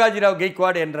சிவாஜிராவ்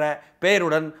கெய்க்வாட் என்ற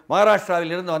பெயருடன்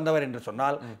மகாராஷ்டிராவில் இருந்து வந்தவர் என்று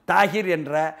சொன்னால் தாகிர்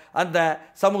என்ற அந்த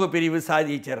சமூக பிரிவு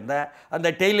சாதியைச் சேர்ந்த அந்த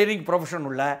டெய்லரிங் ப்ரொஃபஷன்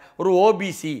உள்ள ஒரு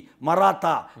ஓபிசி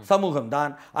மராத்தா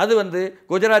சமூகம்தான். அது வந்து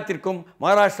குஜராத்திற்கும்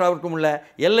மகாராஷ்டிராவிற்கும் உள்ள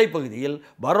எல்லை பகுதியில்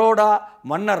பரோடா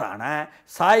மன்னரான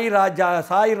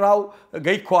சாய்ராவ்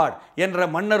கெய்க்வாட் என்ற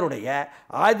மன்னருடைய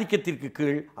ஆதிக்கத்திற்கு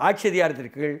கீழ் ஆட்சி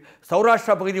அதிகாரத்திற்கு கீழ்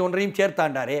சௌராஷ்டிரா பகுதி ஒன்றையும்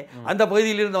சேர்த்தாண்டாரே அந்த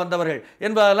பகுதியிலிருந்து வந்தவர்கள்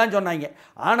என்பதெல்லாம் சொன்னாங்க.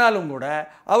 ஆனாலும் கூட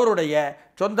அவருடைய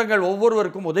சொந்தங்கள்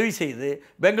ஒவ்வொருவருக்கும் உதவி செய்து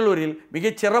பெங்களூரில்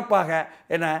மிகச்சிறப்பாக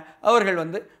என அவர்கள்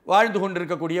வந்து வாழ்ந்து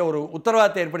கொண்டிருக்கக்கூடிய ஒரு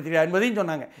உத்தரவாதத்தை ஏற்படுத்துகிறார் என்பதையும்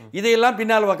சொன்னாங்க. இதையெல்லாம்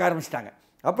பின்னால் பார்க்க ஆரம்பிச்சிட்டாங்க.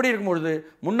 அப்படி இருக்கும்பொழுது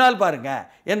முன்னால் பாருங்க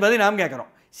என்பதை நாம்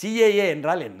கேட்குறோம். சிஏஏ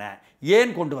என்றால் என்ன,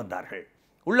 ஏன் கொண்டு வந்தார்கள்?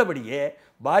 உள்ளபடியே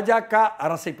பாஜக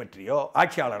அரசை பற்றியோ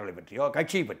ஆட்சியாளர்களை பற்றியோ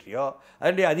கட்சியை பற்றியோ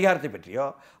அதனுடைய அதிகாரத்தை பற்றியோ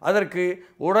அதற்கு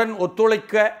உடன்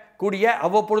ஒத்துழைக்க கூடிய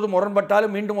அவ்வப்பொழுது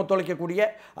முரண்பட்டாலும் மீண்டும் ஒத்துழைக்கக்கூடிய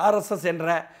ஆர்எஸ்எஸ்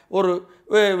என்ற ஒரு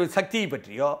சக்தியை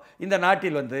பற்றியோ இந்த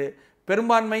நாட்டில் வந்து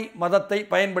பெரும்பான்மை மதத்தை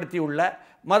பயன்படுத்தியுள்ள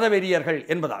மதவெறியர்கள்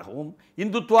என்பதாகவும்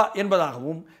இந்துத்வா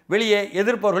என்பதாகவும் வெளியே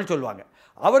எதிர்ப்பவர்கள் சொல்லுவாங்க.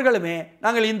 அவர்களுமே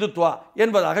நாங்கள் இந்துத்வா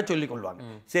என்பதாக சொல்லிக் கொள்வாங்க.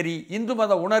 சரி, இந்து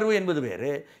மத உணர்வு என்பது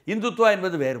வேறு, இந்துத்வா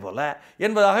என்பது வேறு போல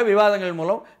என்பதாக விவாதங்கள்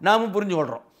மூலம் நாமும் புரிஞ்சு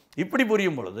கொள்கிறோம். இப்படி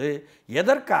புரியும் பொழுது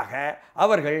எதற்காக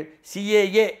அவர்கள்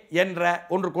சிஏஏ என்ற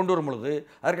ஒன்று கொண்டு வரும் பொழுது,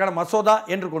 அதற்கான மசோதா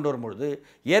என்று கொண்டு வரும் பொழுது,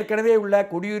 ஏற்கனவே உள்ள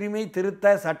குடியுரிமை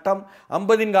திருத்த சட்டம்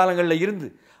 50 காலங்களில் இருந்து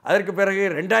அதற்கு பிறகு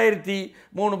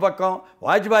 2003 பக்கம்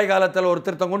வாஜ்பாய் காலத்தில் ஒரு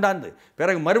திருத்தம் கொண்டாந்து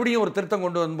பிறகு மறுபடியும் ஒரு திருத்தம்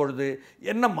கொண்டு வரும்பொழுது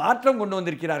என்ன மாற்றம் கொண்டு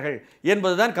வந்திருக்கிறார்கள்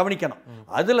என்பது தான் கவனிக்கணும்.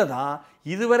 அதில் தான்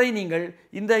இதுவரை நீங்கள்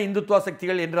இந்த இந்துத்துவ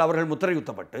சக்திகள் என்று அவர்கள்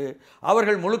முத்திரையுத்தப்பட்டு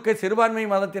அவர்கள் முழுக்க சிறுபான்மை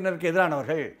மதத்தினருக்கு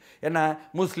எதிரானவர்கள், என்ன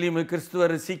முஸ்லீம்,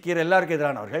 கிறிஸ்துவர், சீக்கியர் எல்லாருக்கும்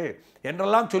எதிரானவர்கள்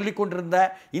என்றெல்லாம் சொல்லி கொண்டிருந்த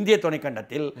இந்திய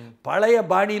துணைக்கண்டத்தில் பழைய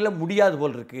பாணியில் முடியாது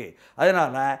போல் இருக்கு.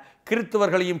 அதனால்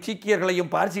கிறிஸ்துவர்களையும்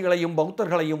சீக்கியர்களையும் பார்சிகளையும்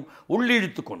பௌத்தர்களையும்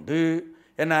உள்ளிழுத்து கொண்டு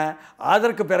என்ன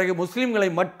அதற்கு பிறகு முஸ்லீம்களை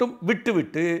மட்டும்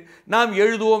விட்டுவிட்டு நாம்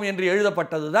எழுதுவோம் என்று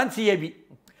எழுதப்பட்டது தான் சிஏபி.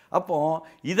 அப்போ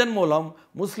இதன் மூலம்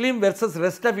முஸ்லீம் வெர்சஸ்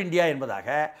ரெஸ்ட் ஆஃப் இந்தியா என்பதாக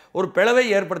ஒரு பிளவை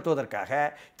ஏற்படுத்துவதற்காக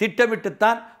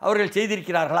திட்டமிட்டுத்தான் அவர்கள்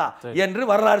செய்திருக்கிறார்களா என்று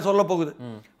வரலாறு சொல்ல போகுது.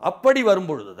 அப்படி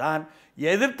வரும்பொழுதுதான்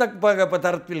எதிர்த்த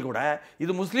தரப்பில் கூட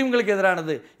இது முஸ்லீம்களுக்கு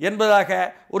எதிரானது என்பதாக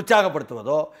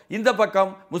உற்சாகப்படுத்துவதோ, இந்த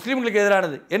பக்கம் முஸ்லீம்களுக்கு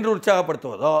எதிரானது என்று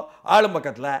உற்சாகப்படுத்துவதோ, ஆளும்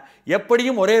பக்கத்தில்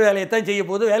எப்படியும் ஒரே வேலையைத்தான் செய்ய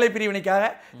போது வேலை பிரிவினைக்காக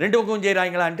 2 பக்கமும்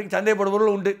செய்கிறாங்களான்ட்டு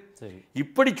சந்தேகப்படுபவர்கள் உண்டு.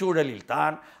 இப்படி சூழலில்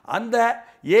தான் அந்த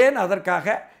ஏன்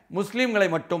அதற்காக முஸ்லீம்களை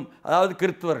மட்டும், அதாவது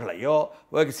கிறிஸ்துவர்களையோ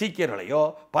சீக்கியர்களையோ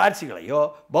பார்சிகளையோ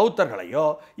பௌத்தர்களையோ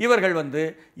இவர்கள்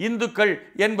இந்துக்கள்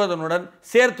என்பதனுடன்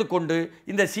சேர்த்து கொண்டு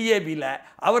இந்த சிஏபியில்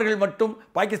அவர்கள் மட்டும்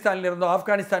பாகிஸ்தானிலிருந்தோ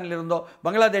ஆப்கானிஸ்தானிலிருந்தோ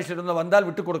பங்களாதேஷிலிருந்தோ வந்தால்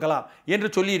விட்டுக் கொடுக்கலாம் என்று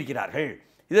சொல்லியிருக்கிறார்கள்.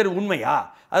 இது உண்மையா?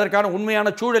 அதற்கான உண்மையான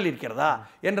சூழல் இருக்கிறதா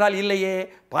என்றால் இல்லையே.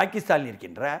 பாகிஸ்தானில்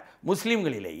இருக்கின்ற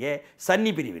முஸ்லீம்களிலேயே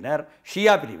சன்னி பிரிவினர்,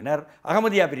 ஷியா பிரிவினர்,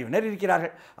 அகமதியா பிரிவினர்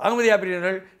இருக்கிறார்கள். அகமதியா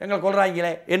பிரிவினர் எங்களை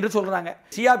கொள்றாங்களே என்று சொல்கிறாங்க.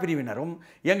 ஷியா பிரிவினரும்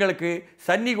எங்களுக்கு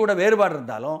சன்னி கூட வேறுபாடு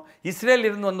இருந்தாலும் இஸ்ரேலில்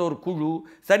இருந்து வந்த ஒரு குழு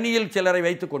சன்னியில் சிலரை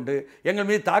வைத்துக்கொண்டு எங்கள்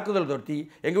மீது தாக்குதல் தொடுத்தி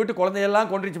எங்கள் வீட்டு குழந்தையெல்லாம்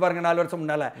கொண்டுச்சு பாருங்கள் 4 வருஷம்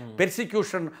முன்னால்,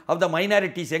 பெர்சிக்யூஷன் ஆஃப் த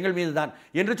மைனாரிட்டிஸ் எங்கள் மீது தான்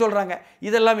என்று சொல்கிறாங்க.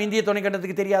 இதெல்லாம் இந்திய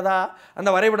துணைக்கண்டத்துக்கு தெரியாதா?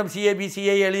 அந்த வரைபடம் சிஏபி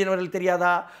சிஏ எழுதினவர்கள்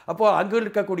தெரியாதா? அப்போது அங்கு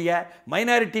இருக்கக்கூடிய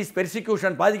மைனாரிட்டிஸ்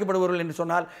பெர்சிக்யூஷன் பாதிக்கப்படுபவர்கள் என்று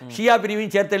சொன்னால் ஷியா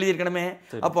பிரிவையும் சேர்த்து எழுதியிருக்கணுமே.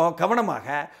 அப்போ கவனமாக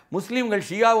முஸ்லீம்கள்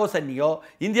ஷியாவோ சன்னியோ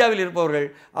இந்தியாவில் இருப்பவர்கள்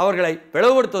அவர்களை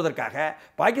பிளவுபடுத்துவதற்காக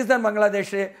பாகிஸ்தான், பங்களாதேஷ்,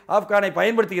 ஆப்கானை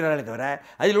பயன்படுத்துகிறார்களே தவிர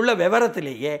அதில் உள்ள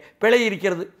விவரத்திலேயே பிழை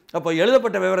இருக்கிறது. அப்போ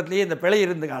எழுதப்பட்ட விவரத்திலேயே இந்த பிழை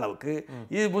இருந்த அளவுக்கு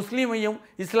இது முஸ்லீமையும்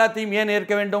இஸ்லாத்தையும் ஏன்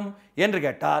ஏற்க வேண்டும் என்று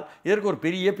கேட்டால் இதற்கு ஒரு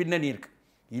பெரிய பின்னணி இருக்குது.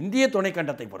 இந்திய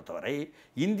துணைக்கண்டத்தை பொறுத்தவரை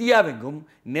இந்தியாவெங்கும்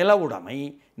நில உடைமை,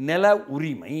 நில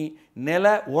உரிமை, நில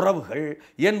உறவுகள்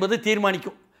என்பது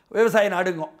தீர்மானிக்கும். விவசாய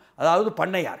நாடுங்கும், அதாவது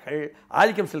பண்ணையார்கள்,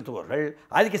 ஆதிக்கம் செலுத்துபவர்கள்,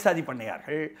 ஆதிக்க சாதி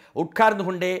பண்ணையார்கள், உட்கார்ந்து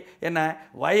கொண்டே என்ன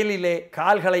வயலிலே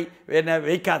கால்களை என்ன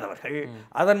வைக்காதவர்கள்,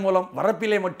 அதன் மூலம்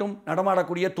வரப்பிலே மட்டும்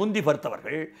நடமாடக்கூடிய தொந்தி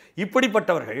பருத்தவர்கள்,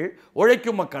 இப்படிப்பட்டவர்கள்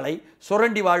உழைக்கும் மக்களை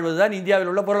சுரண்டி வாழ்வதுதான்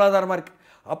இந்தியாவில் உள்ள பொருளாதாரமாக இருக்குது.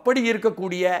 அப்படி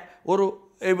இருக்கக்கூடிய ஒரு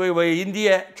இந்திய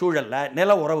சூழலில்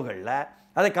நில உறவுகளில்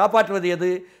அதை காப்பாற்றுவது எது?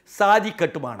 சாதி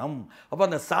கட்டுமானம். அப்போ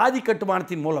அந்த சாதி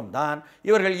கட்டுமானத்தின் மூலம்தான்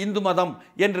இவர்கள் இந்து மதம்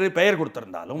என்று பெயர்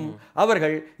கொடுத்திருந்தாலும்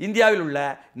அவர்கள் இந்தியாவில் உள்ள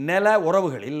நில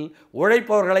உறவுகளில்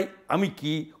உழைப்பவர்களை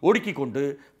அமுக்கி ஒடுக்கி கொண்டு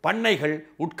பண்ணைகள்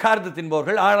உட்கார்ந்து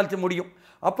தின்பவர்கள் ஆளத்த முடியும்.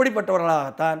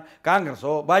 அப்படிப்பட்டவர்களாகத்தான்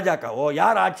காங்கிரஸோ பாஜகவோ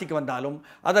யார் ஆட்சிக்கு வந்தாலும்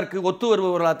அதற்கு ஒத்து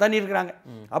வருபவர்களாகத்தான் இருக்கிறாங்க.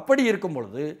 அப்படி இருக்கும்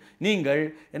பொழுது நீங்கள்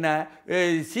என்ன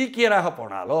சீக்கியராக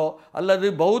போனாலோ அல்லது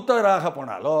பௌத்தராக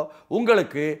போனாலோ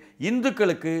உங்களுக்கு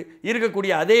இந்துக்களுக்கு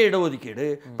இருக்கக்கூடிய அதே இடஒதுக்கீடு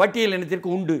பட்டியல்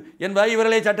இனத்திற்கு உண்டு என்பதை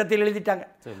இவர்களே சட்டத்தில் எழுதிட்டாங்க.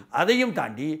 அதையும்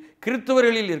தாண்டி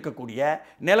கிறிஸ்துவர்களில் இருக்கக்கூடிய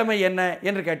நிலைமை என்ன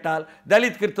என்று கேட்டால்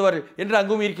தலித் கிறிஸ்துவர் என்று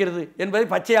அங்கும் இருக்கிறது என்பதை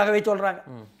பச்சையாகவே சொல்றாங்க.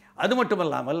 அது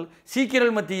மட்டுமல்லாமல்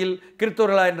சீக்கியர்கள் மத்தியில்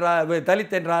கிறிஸ்தவர்களா என்றால்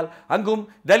தலித் என்றால் அங்கும்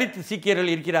தலித்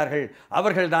சீக்கியர்கள் இருக்கிறார்கள்.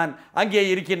 அவர்கள்தான் அங்கே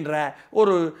இருக்கின்ற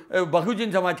ஒரு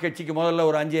பகுஜன் சமாஜ் கட்சிக்கு முதல்ல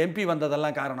ஒரு 5 MP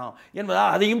வந்ததெல்லாம் காரணம் என்பதா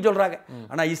அதையும் சொல்கிறாங்க.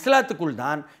 ஆனால் இஸ்லாத்துக்குள்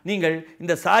தான் நீங்கள்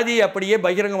இந்த சாதியை அப்படியே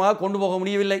பகிரங்கமாக கொண்டு போக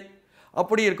முடியவில்லை.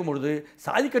 அப்படி இருக்கும் பொழுது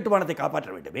சாதி கட்டுமானத்தை காப்பாற்ற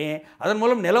வேண்டுமே, அதன்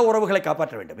மூலம் நில உறவுகளை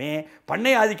காப்பாற்ற வேண்டுமே,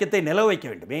 பண்ணை ஆதிக்கத்தை நிலவ வைக்க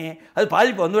வேண்டுமே, அது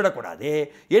பாதிப்பு வந்துவிடக்கூடாது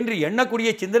என்று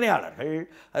எண்ணக்கூடிய சிந்தனையாளர்கள்,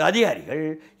 அதிகாரிகள்,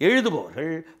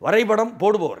 எழுதுபவர்கள், வரைபடம்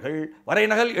போடுபவர்கள்,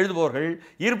 வரைநகல் எழுதுபவர்கள்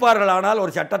இருப்பார்களானால்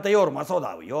ஒரு சட்டத்தையோ ஒரு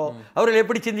மசோதாவையோ அவர்கள்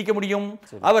எப்படி சிந்திக்க முடியும்?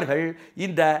 அவர்கள்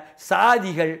இந்த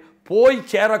சாதிகள் போய்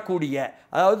சேரக்கூடிய,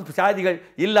 அதாவது சாதிகள்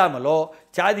இல்லாமலோ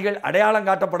சாதிகள் அடையாளம்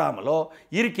காட்டப்படாமலோ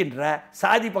இருக்கின்ற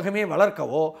சாதி பகமே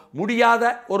வளர்க்கவோ முடியாத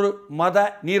ஒரு மத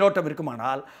நீரோட்டம்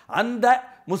இருக்குமானால் அந்த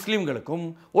முஸ்லிம்களுக்கும்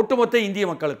ஒட்டுமொத்த இந்திய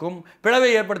மக்களுக்கும் பிளவை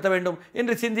ஏற்படுத்த வேண்டும்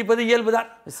என்று சிந்திப்பது இயல்புதான்.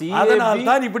 அதனால்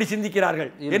தான் இப்படி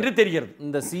சிந்திக்கிறார்கள் என்று தெரிகிறது.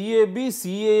 இந்த சிஏபி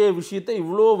சிஏஏ விஷயத்தை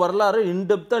இவ்வளோ வரலாறு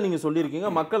இன்டெப்தா நீங்க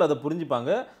சொல்லியிருக்கீங்க, மக்கள் அதை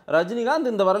புரிஞ்சுப்பாங்க.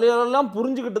 ரஜினிகாந்த் இந்த வரலாறெல்லாம்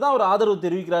புரிஞ்சுக்கிட்டு தான் அவர் ஆதரவு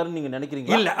தெரிவிக்கிறாருன்னு நீங்க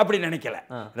நினைக்கிறீங்க? இல்ல, அப்படி நினைக்கல.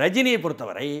 ரஜினியை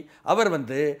பொறுத்தவரை அவர்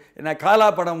காலா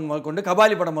படம் கொண்டு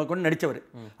கபாலி படம் கொண்டு நடிச்சவர்.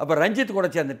 அப்ப ரஞ்சித் கூட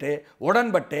சேர்ந்துட்டு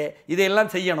உடன்பட்டு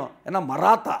இதையெல்லாம் செய்யணும். ஏன்னா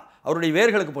மராத்தா அவருடைய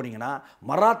வேர்களுக்கு போனீங்கன்னா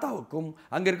மராத்தாவுக்கும்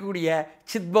அங்கே இருக்கக்கூடிய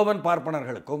சித்பவன்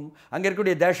பார்ப்பனர்களுக்கும் அங்கே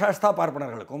இருக்கக்கூடிய தேசாஸ்தா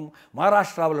பார்ப்பனர்களுக்கும்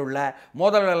மகாராஷ்டிராவில் உள்ள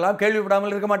மோதல்கள் எல்லாம்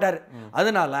கேள்விப்படாமல் இருக்க மாட்டார்.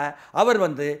 அதனால அவர்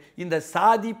இந்த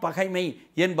சாதி பகைமை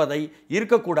என்பதை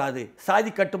இருக்கக்கூடாது,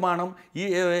 சாதி கட்டுமானம்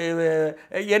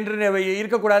என்று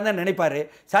இருக்கக்கூடாதுன்னு நினைப்பார்.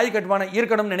 சாதி கட்டுமானம்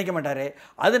இருக்கணும்னு நினைக்க மாட்டார்.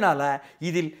 அதனால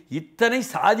இதில் இத்தனை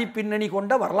சாதி பின்னணி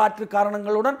கொண்ட வரலாற்று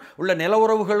காரணங்களுடன் உள்ள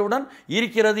நிலவுறவுகளுடன்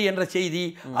இருக்கிறது என்ற செய்தி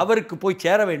அவருக்கு போய்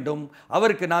சேர வேண்டும்.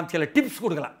 அவருக்கு நாம் சில டிப்ஸ்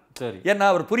கொடுக்கலாம். ஏன்னா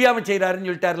அவர் புரியாம செய்யறாருன்னு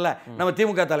சொல்லிட்டார்ல நம்ம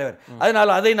திமுக தலைவர். அதனால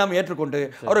அதை நாம் ஏற்றுக்கொண்டு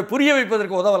அவரை புரிய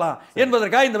வைப்பதற்கு உதவலாம்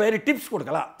என்பதற்காக இந்த மாதிரி டிப்ஸ்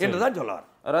கொடுக்கலாம் என்றுதான் சொல்லுவார்.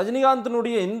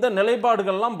 ரஜினிகாந்தினுடைய இந்த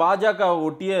நிலைப்பாடுகள்லாம் பாஜக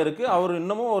ஒட்டியே இருக்கு. அவர்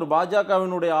இன்னமும் ஒரு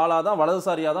பாஜகவினுடைய ஆளாதான்,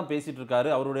 வலதுசாரியா தான் பேசிட்டு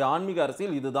இருக்காரு. அவருடைய ஆன்மீக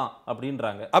அரசியல் இதுதான்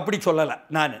அப்படின்றாங்க. அப்படி சொல்லல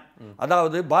நான்.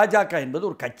 அதாவது பாஜக என்பது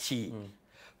ஒரு கட்சி.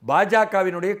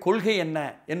 பாஜகவினுடைய கொள்கை என்ன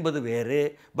என்பது வேறு,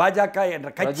 பாஜக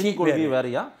என்ற கட்சி கொள்கை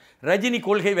வேறையா? ரஜினி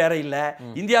கொள்கை வேற இல்ல.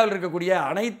 இந்தியாவில் இருக்கக்கூடிய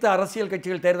அனைத்து அரசியல்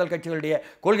கட்சிகள், தேர்தல் கட்சிகளுடைய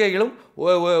கொள்கைகளும்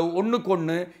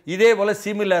ஒண்ணுக்கொண்ணு இதே போல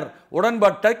சிமிலர்,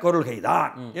 உடன்பட்ட கொள்கை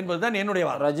தான் என்பதுதான் என்னுடைய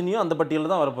வாதம். ரஜினியும் அந்த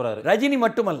பட்டியலில் தான் வரப்போறாரு. ரஜினி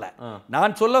மட்டுமல்ல,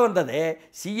 நான் சொல்ல வந்ததே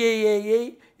சிஏஏயை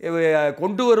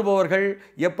கொண்டு வருபவர்கள்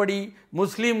எப்படி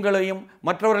முஸ்லீம்களையும்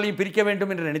மற்றவர்களையும் பிரிக்க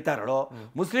வேண்டும் என்று நினைத்தார்களோ,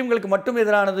 முஸ்லீம்களுக்கு மட்டும்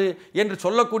எதிரானது என்று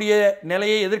சொல்லக்கூடிய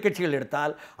நிலையை எதிர்க்கட்சிகள்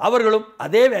எடுத்தால் அவர்களும்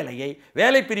அதே வேலையை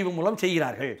வேலை பிரிவு மூலம்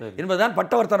செய்கிறார்கள் என்பதுதான்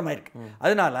பட்டவர்த்தனமாக இருக்கு.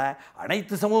 அதனால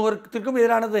அனைத்து சமூகத்திற்கும்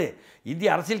எதிரானது, இந்திய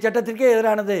அரசியல் சட்டத்திற்கே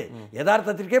எதிரானது,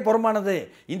 யதார்த்தத்திற்கே புறம்பானது,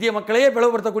 இந்திய மக்களையே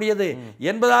பிளவுபடுத்தக்கூடியது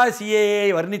என்பதாக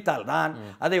சிஏஏ வர்ணித்தால் தான்,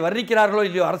 அதை வர்ணிக்கிறார்களோ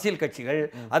இல்லையோ அரசியல் கட்சிகள்,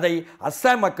 அதை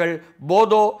அஸ்ஸாம் மக்கள்,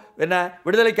 போதோ என்ன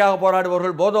விடுதலைக்காக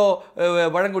போராடுபவர்கள், போதோ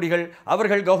பழங்குடிகள்,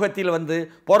 அவர்கள் கவுஹத்தியில்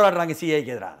போராடுறாங்க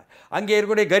சிஏக்கு எதிராக. அங்கே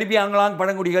இருக்கக்கூடிய கர்பி ஆங்கலாங்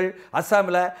பழங்குடிகள்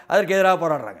அஸ்ஸாமில் அதற்கு எதிராக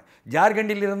போராடுறாங்க.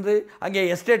 ஜார்க்கண்டில் இருந்து அங்கே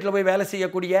எஸ்டேட்டில் போய் வேலை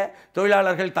செய்யக்கூடிய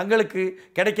தொழிலாளர்கள் தங்களுக்கு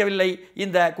கிடைக்கவில்லை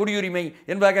இந்த குடியுரிமை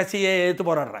என்பதாக சிஏ எதிர்த்து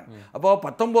போராடுறாங்க. அப்போது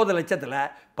 19 லட்சத்தில்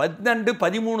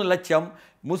 12-13 லட்சம்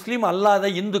முஸ்லீம் அல்லாத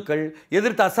இந்துக்கள்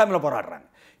எதிர்த்து அஸ்ஸாமில் போராடுறாங்க.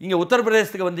 இங்கே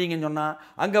உத்தரப்பிரதேசத்துக்கு வந்தீங்கன்னு சொன்னால்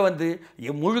அங்கே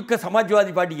முழுக்க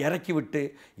சமாஜ்வாதி பார்ட்டி இறக்கி விட்டு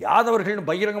யாதவர்கள்னு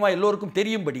பகிரங்கமாக எல்லோருக்கும்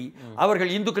தெரியும்படி,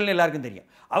 அவர்கள் இந்துக்கள்னு எல்லாருக்கும் தெரியும்,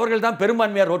 அவர்கள் தான்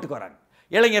பெரும்பான்மையாக ரோட்டுக்கு வராங்க.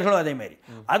 இளைஞர்களும் அதே மாதிரி.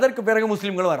 அதற்கு பிறகு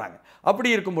முஸ்லீம்களும் வராங்க. அப்படி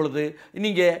இருக்கும் பொழுது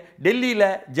நீங்கள் டெல்லியில்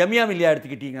ஜமியா மில்லியா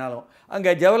எடுத்துக்கிட்டீங்கனாலும்,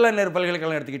 அங்கே ஜவஹர்லால் நேரு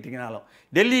பல்கலைக்கழகம் எடுத்துக்கிட்டீங்கனாலும்,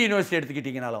 டெல்லி யூனிவர்சிட்டி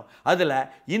எடுத்துக்கிட்டீங்கனாலும் அதில்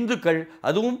இந்துக்கள்,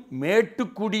 அதுவும்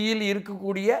மேட்டுக்குடியில்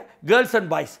இருக்கக்கூடிய கேர்ள்ஸ்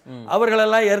அண்ட் பாய்ஸ்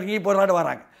அவர்களெல்லாம் இறங்கி போராட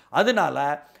வராங்க. அதனால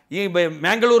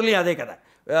மேங்களூர்லேயும் அதே கதை.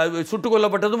 சுட்டுக்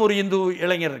கொல்லப்பட்டதும் ஒரு இந்து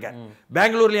இளைஞர் இருக்கார்.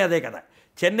 பெங்களூர்லேயும் அதே கதை.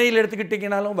 சென்னையில்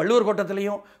எடுத்துக்கிட்டிங்கனாலும் வள்ளுவர்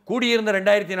கோட்டத்திலையும் கூடியிருந்த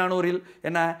 2400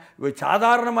 என்ன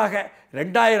சாதாரணமாக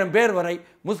 2000 பேர் வரை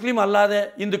முஸ்லீம் அல்லாத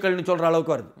இந்துக்கள்னு சொல்கிற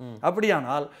அளவுக்கு வருது.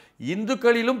 அப்படியானால்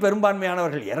இந்துக்களிலும்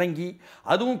பெரும்பான்மையானவர்கள் இறங்கி,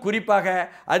 அதுவும் குறிப்பாக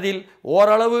அதில்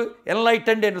ஓரளவு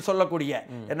என்லைட்டன்ட் என்று சொல்லக்கூடிய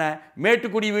என்ன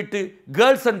மேட்டுக்குடி வீட்டு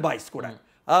கேர்ள்ஸ் அண்ட் பாய்ஸ் கூட,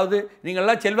 அதாவது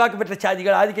நீங்கள்லாம் செல்வாக்கு பெற்ற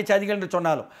சாதிகள், ஆதிக்க சாதிகள் என்று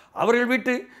சொன்னாலும் அவர்கள்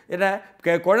வீட்டு என்ன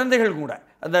குழந்தைகள் கூட,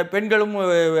 அந்த பெண்களும்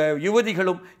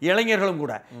யுவதிகளும் இளைஞர்களும்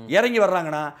கூட இறங்கி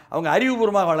வர்றாங்கன்னா அவங்க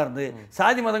அறிவுபூர்வமாக வளர்ந்து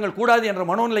சாதி மதங்கள் கூடாது என்ற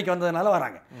மனோநிலைக்கு வந்ததுனால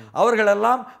வராங்க.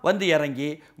 அவர்களெல்லாம் இறங்கி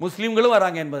முஸ்லீம்களும்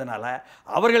வராங்க என்பதனால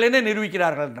அவர்கள் என்ன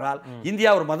நிரூபிக்கிறார்கள் என்றால்,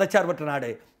 இந்தியா ஒரு மதச்சார்பற்ற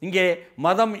நாடு, இங்கே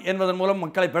மதம் என்பதன் மூலம்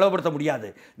மக்களை பிளவுபடுத்த முடியாது,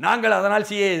 நாங்கள் அதனால்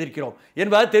சிஏ எதிர்க்கிறோம்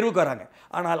என்பதை தெரிவுக்கு வராங்க.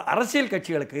 ஆனால் அரசியல்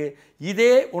கட்சிகளுக்கு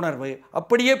இதே உணர்வு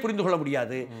அப்படியே புரிந்து கொள்ள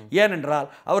முடியாது. ஏனென்றால்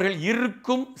அவர்கள்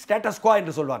இருக்கும் ஸ்டேட்டஸ் குவோ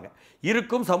என்று சொல்வாங்க,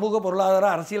 இருக்கும் சமூக பொருளாதார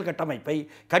அரசியல் கட்டமைப்பை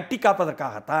கட்டி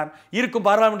காப்பதற்காகத்தான் இருக்கும்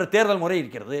பாராளுமன்ற தேர்தல் முறை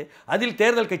இருக்கிறது. அதில்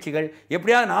தேர்தல் கட்சிகள்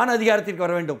எப்படியாவது நான் அதிகாரத்திற்கு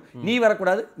வர வேண்டும், நீ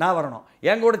வரக்கூடாது, நான் வரணும்,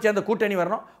 என் கூட சேர்ந்த கூட்டணி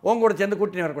வரணும், உங்க கூட சேர்ந்த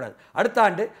கூட்டணி வரக்கூடாது, அடுத்த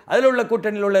ஆண்டு அதில் உள்ள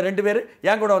கூட்டணியில் உள்ள 2 பேர்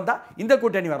என் கூட வந்தால் இந்த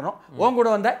கூட்டணி வரணும், உங்க கூட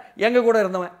வந்தால் எங்கள் கூட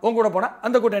இருந்தவன் உங்க கூட போனால்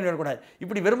அந்த கூட்டணி வரக்கூடாது.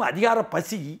 இப்படி வெறும் அதிகார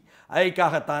பசி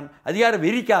அதற்காகத்தான், அதிகார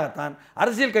வெறிக்காகத்தான்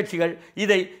அரசியல் கட்சிகள்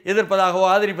இதை எதிர்ப்பதாகவோ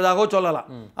ஆதரிப்பதாகவோ சொல்லலாம்.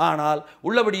 ஆனால்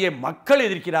உள்ளபடியே மக்கள்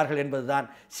எதிர்க்கிறார்கள் என்பதுதான்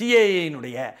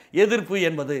சிஏஏயினுடைய எதிர்ப்பு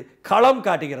என்பது களம்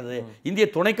காட்டுகிறது, இந்திய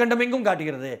துணைக்கண்டம் எங்கும்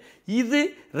காட்டுகிறது. இது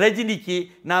ரஜினிக்கு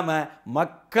நாம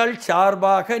மக்கள்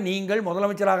சார்பாக நீங்கள்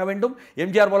முதலமைச்சராக வேண்டும்,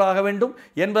 எம்ஜிஆர் போல ஆக வேண்டும்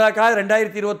என்பதற்காக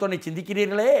 2021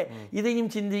 சிந்திக்கிறீர்களே,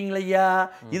 இதையும் சிந்திங்களையா,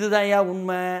 இதுதான்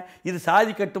உண்மை. இது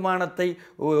சாதி கட்டுமானத்தை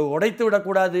உடைத்து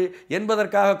விடக்கூடாது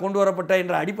என்பதற்காக கொண்டு வரப்பட்ட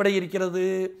என்ற அடிப்படை இருக்கிறது.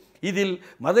 இதில்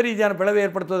மத ரீதியான பிளவை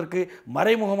ஏற்படுத்துவதற்கு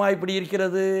மறைமுகமாக இப்படி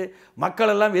இருக்கிறது.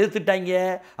 மக்கள் எல்லாம் எதிர்த்துட்டாங்க,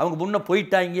 அவங்க முன்ன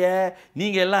போயிட்டாங்க,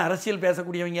 நீங்கள் எல்லாம் அரசியல்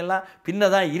பேசக்கூடியவங்க எல்லாம் பின்ன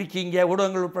தான் இருக்கீங்க,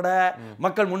 ஊடகங்கள் உட்பட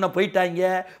மக்கள் முன்ன போயிட்டாங்க,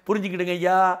 புரிஞ்சுக்கிடுங்க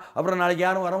ஐயா, அப்புறம் நாளைக்கு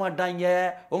யாரும் வரமாட்டாங்க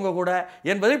உங்கள் கூட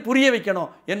என்பதை புரிய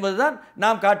வைக்கணும் என்பதுதான்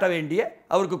நாம் காட்ட வேண்டிய,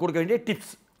 அவருக்கு கொடுக்க வேண்டிய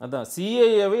டிப்ஸ். அதான்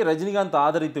சிஏஏவை ரஜினிகாந்த்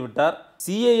ஆதரித்து விட்டார்.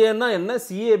 சிஏஏன்னா என்ன,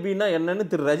 சிஏபின்னா என்னன்னு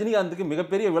திரு ரஜினிகாந்துக்கு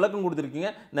மிகப்பெரிய விளக்கம் கொடுத்துருக்கீங்க.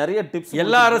 நிறைய டிப்ஸ்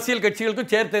எல்லா அரசியல்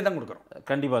கட்சிகளுக்கும் சேர்த்தே தான் கொடுக்குறோம்.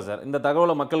 கண்டிப்பாக சார், இந்த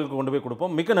தகவலை மக்களுக்கு கொண்டு போய்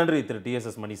கொடுப்போம். மிக்க நன்றி திரு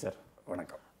TSS மணி சார்.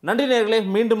 வணக்கம். நன்றி நேயர்களே,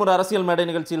 மீண்டும் ஒரு அரசியல் மேடை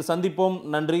நிகழ்ச்சியில் சந்திப்போம்.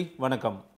 நன்றி, வணக்கம்.